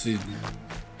 So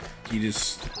he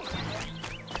just...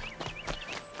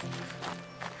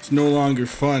 It's no longer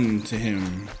fun to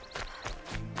him.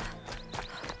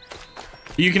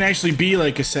 You can actually be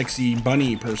like a sexy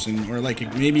bunny person, or like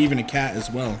maybe even a cat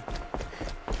as well.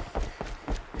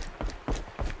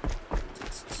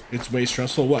 It's way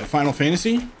stressful. What, Final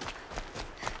Fantasy?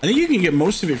 I think you can get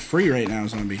most of it free right now,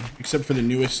 Zombie, except for the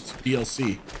newest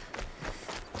DLC.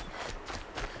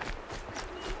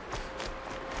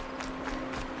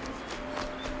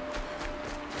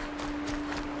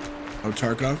 Oh,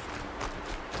 Tarkov?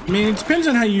 I mean, it depends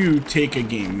on how you take a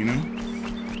game, you know?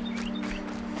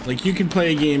 Like, you can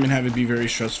play a game and have it be very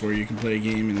stressful, or you can play a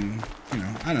game and, you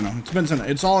know, I don't know. It depends on,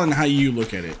 it's all on how you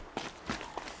look at it.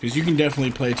 Because you can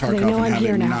definitely play Tarkov and have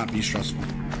it not be stressful.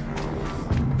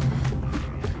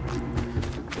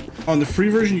 On the free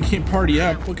version, you can't party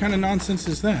up. What kind of nonsense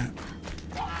is that?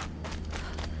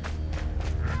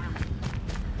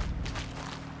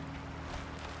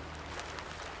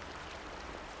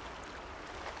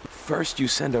 First you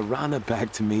send Arana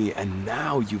back to me, and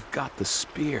now you've got the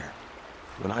spear.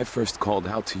 When I first called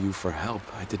out to you for help,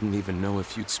 I didn't even know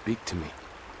if you'd speak to me.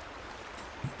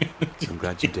 I'm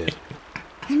glad you did.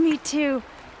 Me too.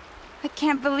 I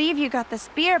can't believe you got the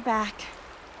spear back.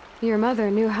 Your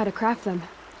mother knew how to craft them.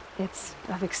 It's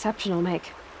of exceptional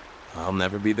make. I'll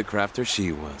never be the crafter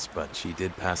she was, but she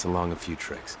did pass along a few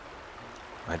tricks.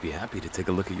 I'd be happy to take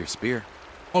a look at your spear.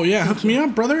 Oh yeah, hook me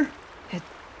up, brother. It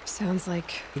sounds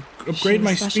like... Upgrade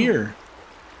my spear.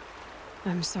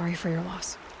 I'm sorry for your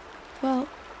loss. Well,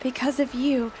 because of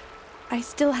you, I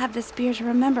still have the spear to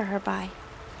remember her by.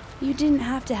 You didn't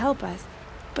have to help us,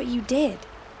 but you did.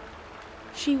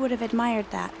 She would have admired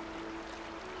that.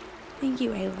 Thank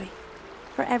you, Aloy,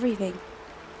 for everything.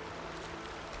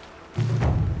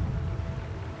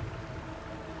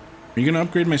 Are you gonna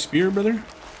upgrade my spear, brother?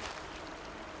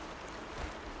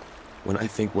 When I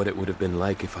think what it would have been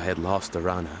like if I had lost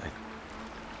Arana,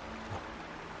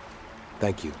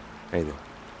 Thank you, Aloy.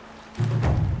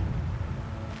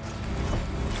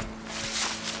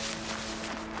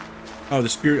 Oh, the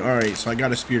spear. All right, so I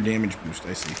got a spear damage boost.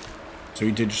 I see. So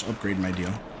he did just upgrade my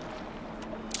deal.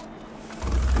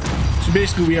 So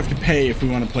basically, we have to pay if we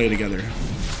want to play together.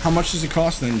 How much does it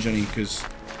cost then, Jenny? Because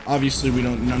obviously, we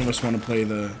don't. None of us want to play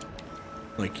the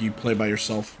like you play by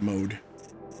yourself mode.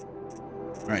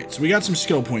 All right, so we got some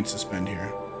skill points to spend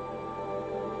here.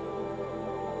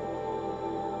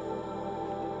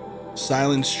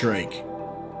 Silent Strike.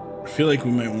 I feel like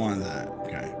we might want that.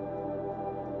 Okay.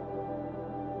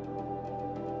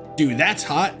 Dude, that's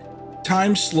hot.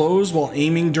 Time slows while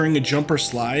aiming during a jump or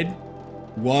slide.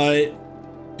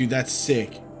 What? Dude, that's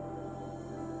sick.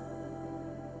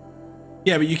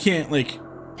 Yeah, but you can't like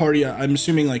party up. I'm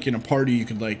assuming like in a party you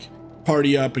could like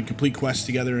party up and complete quests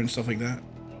together and stuff like that.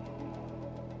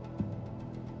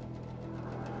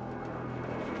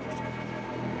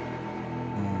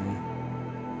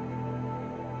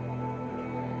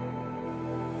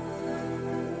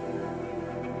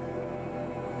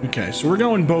 Okay, so we're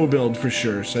going bow build for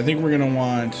sure. So I think we're gonna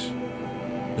want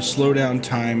the slow down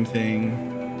time thing.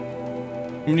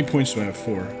 How many points do I have?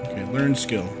 4. Okay, learn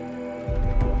skill.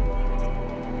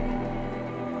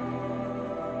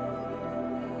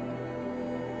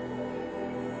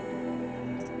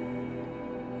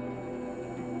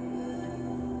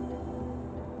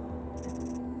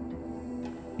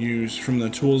 Use from the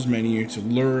tools menu to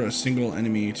lure a single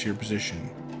enemy to your position.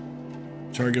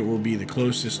 Target will be the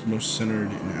closest, most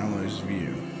centered in Alloy's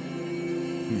view.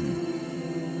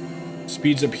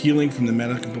 Speeds up healing from the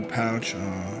medical pouch.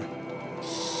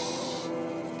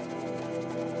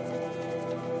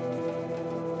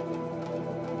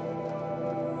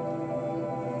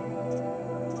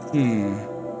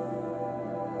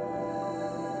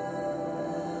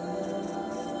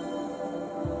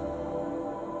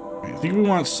 I think we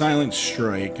want Silent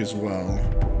Strike as well.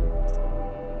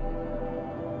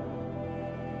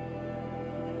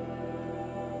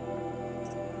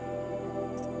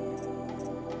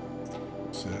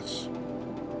 What's this?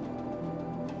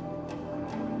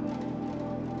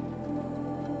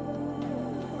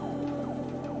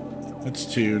 That's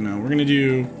 2. No, we're gonna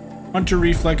do Hunter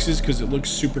Reflexes because it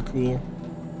looks super cool.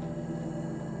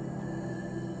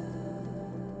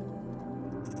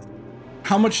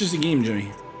 How much is the game,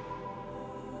 Jimmy?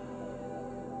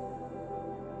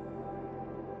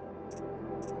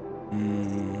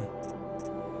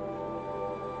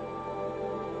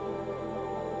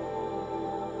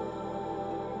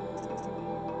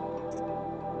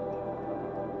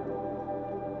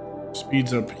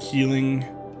 Speeds up healing. I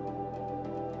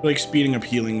feel like speeding up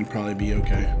healing would probably be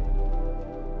okay.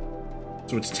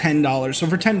 So it's $10. So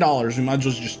for $10, we might as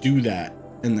well just do that.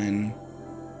 And then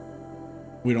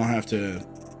we don't have to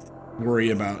worry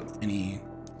about any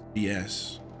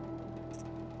BS.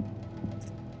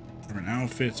 Or an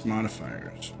Outfits,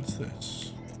 modifiers. What's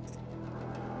this?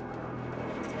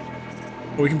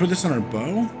 Oh, we can put this on our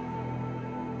bow?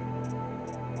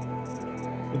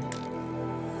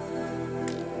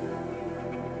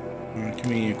 Can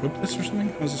we equip this or something?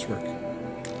 How does this work?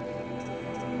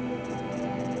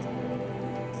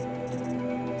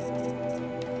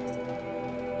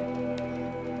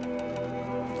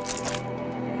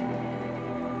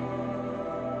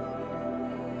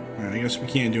 Alright, I guess we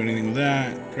can't do anything with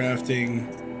that.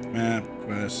 Crafting, map,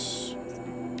 quests,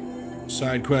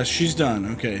 side quest. She's done.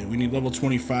 Okay, we need level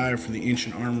 25 for the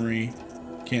ancient armory.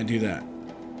 Can't do that.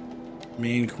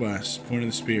 Main quest, point of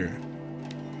the spear.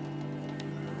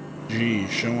 G,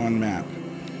 show on map.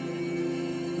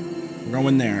 We're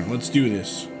going there. Let's do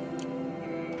this.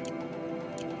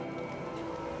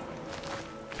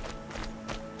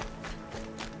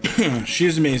 She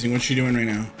is amazing. What's she doing right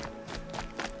now?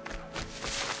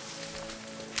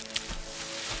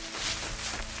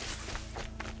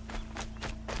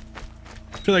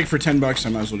 I feel like for 10 bucks I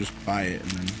might as well just buy it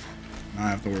and then not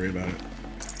have to worry about it.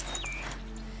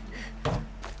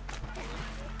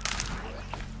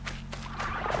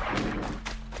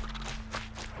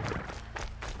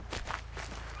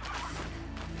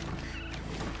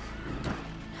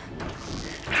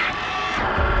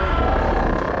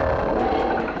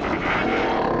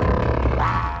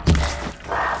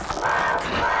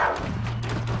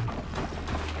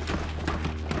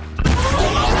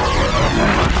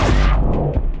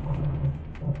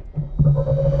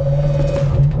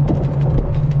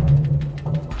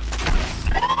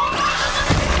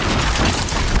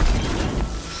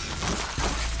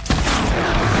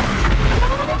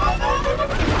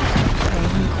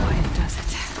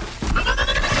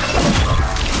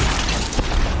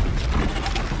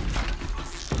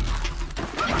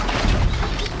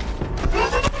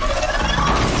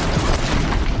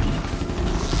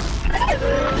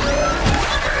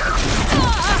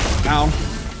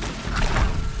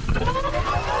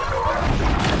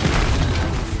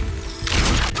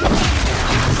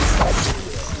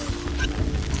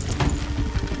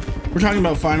 We're talking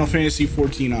about Final Fantasy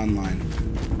XIV Online.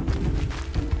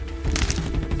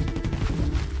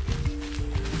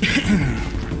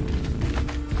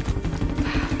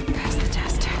 Pass the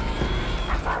test.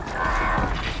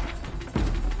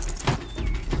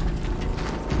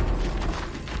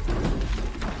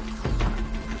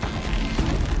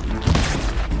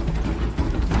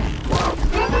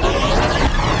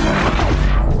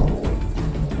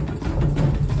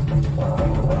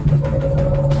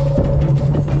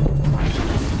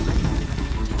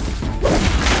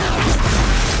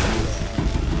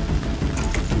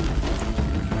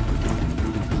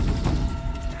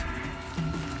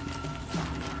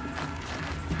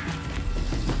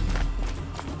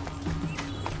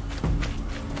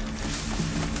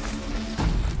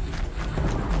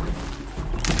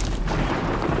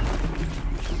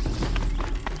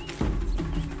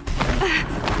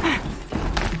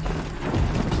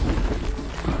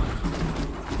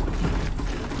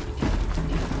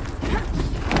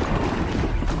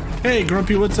 Hey,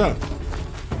 Grumpy, what's up?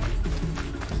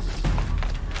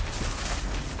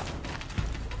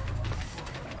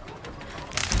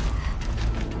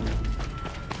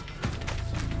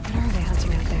 What are they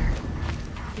hunting out there?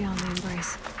 Beyond the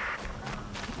embrace.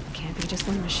 It can't be just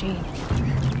one machine.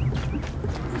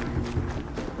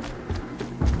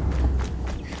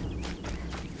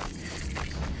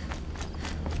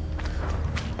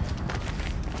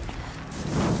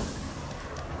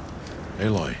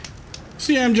 Aloy,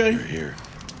 See you, MJ. you're here.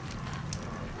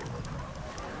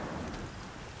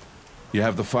 You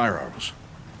have the fire arrows.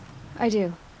 I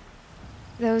do.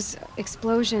 Those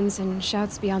explosions and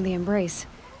shouts beyond the embrace.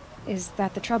 Is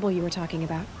that the trouble you were talking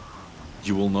about?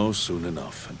 You will know soon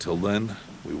enough. Until then,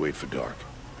 we wait for dark.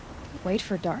 Wait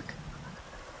for dark.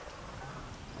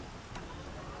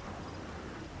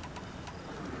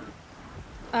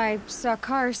 I saw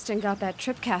Karst and got that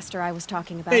tripcaster I was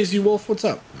talking about. Hey, Z-Wolf, what's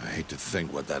up? I hate to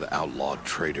think what that outlawed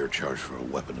trader charged for a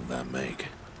weapon of that make.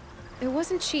 It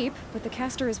wasn't cheap, but the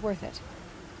caster is worth it.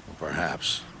 Well,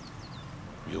 perhaps.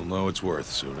 You'll know it's worth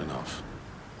soon enough.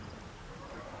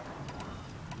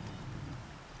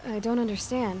 I don't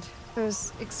understand.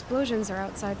 Those explosions are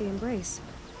outside the embrace.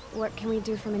 What can we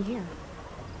do from in here?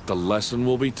 The lesson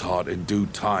will be taught in due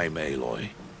time, Aloy.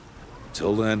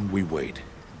 Till then, we wait.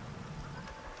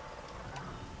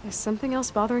 Is something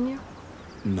else bothering you?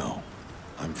 No,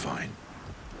 I'm fine.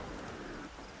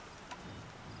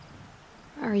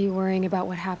 Are you worrying about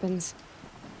what happens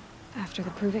after the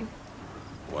proving?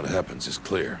 What happens is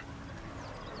clear.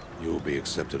 You will be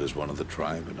accepted as one of the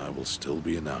tribe, and I will still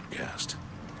be an outcast,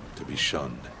 to be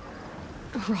shunned.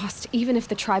 Rost, even if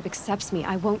the tribe accepts me,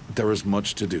 I won't... There is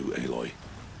much to do, Aloy.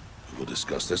 We will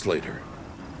discuss this later.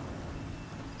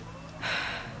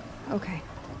 Okay.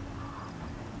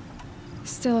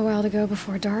 Still a while to go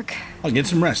before dark. I'll get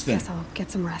some rest then. Guess I'll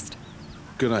get some rest.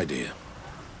 Good idea.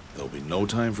 There'll be no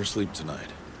time for sleep tonight.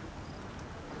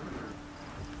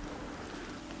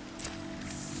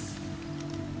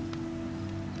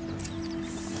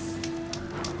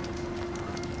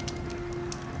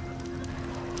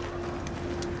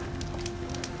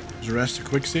 Is the rest a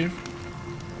quick save?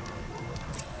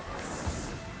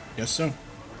 Guess so.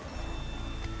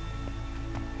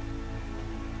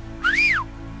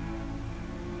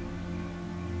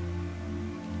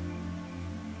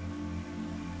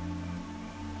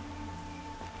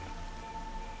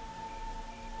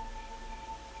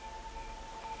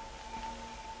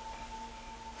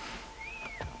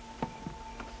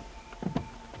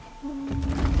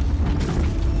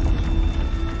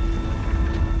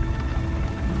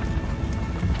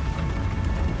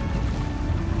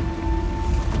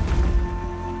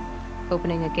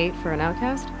 Opening a gate for an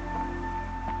outcast?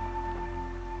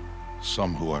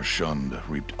 Some who are shunned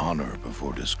reaped honor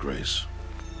before disgrace.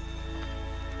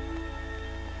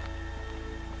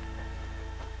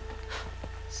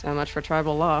 So much for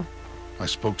tribal law. I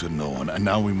spoke to no one, and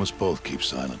now we must both keep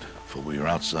silent, for we are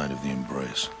outside of the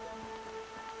embrace.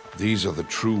 These are the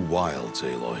true wilds,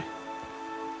 Aloy,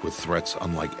 with threats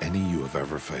unlike any you have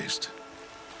ever faced.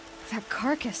 That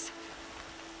carcass.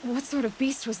 What sort of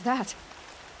beast was that?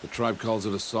 The tribe calls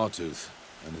it a sawtooth,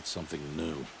 and it's something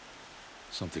new.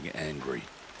 Something angry.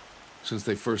 Since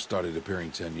they first started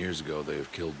appearing 10 years ago, they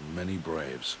have killed many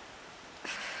braves.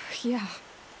 Yeah.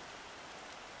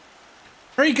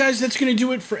 Alright guys, that's going to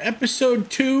do it for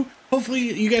episode 2.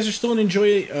 Hopefully you guys are still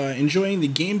enjoying the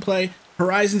gameplay.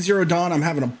 Horizon Zero Dawn, I'm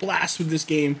having a blast with this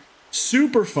game.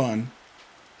 Super fun.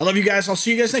 I love you guys. I'll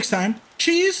see you guys next time.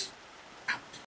 Cheese!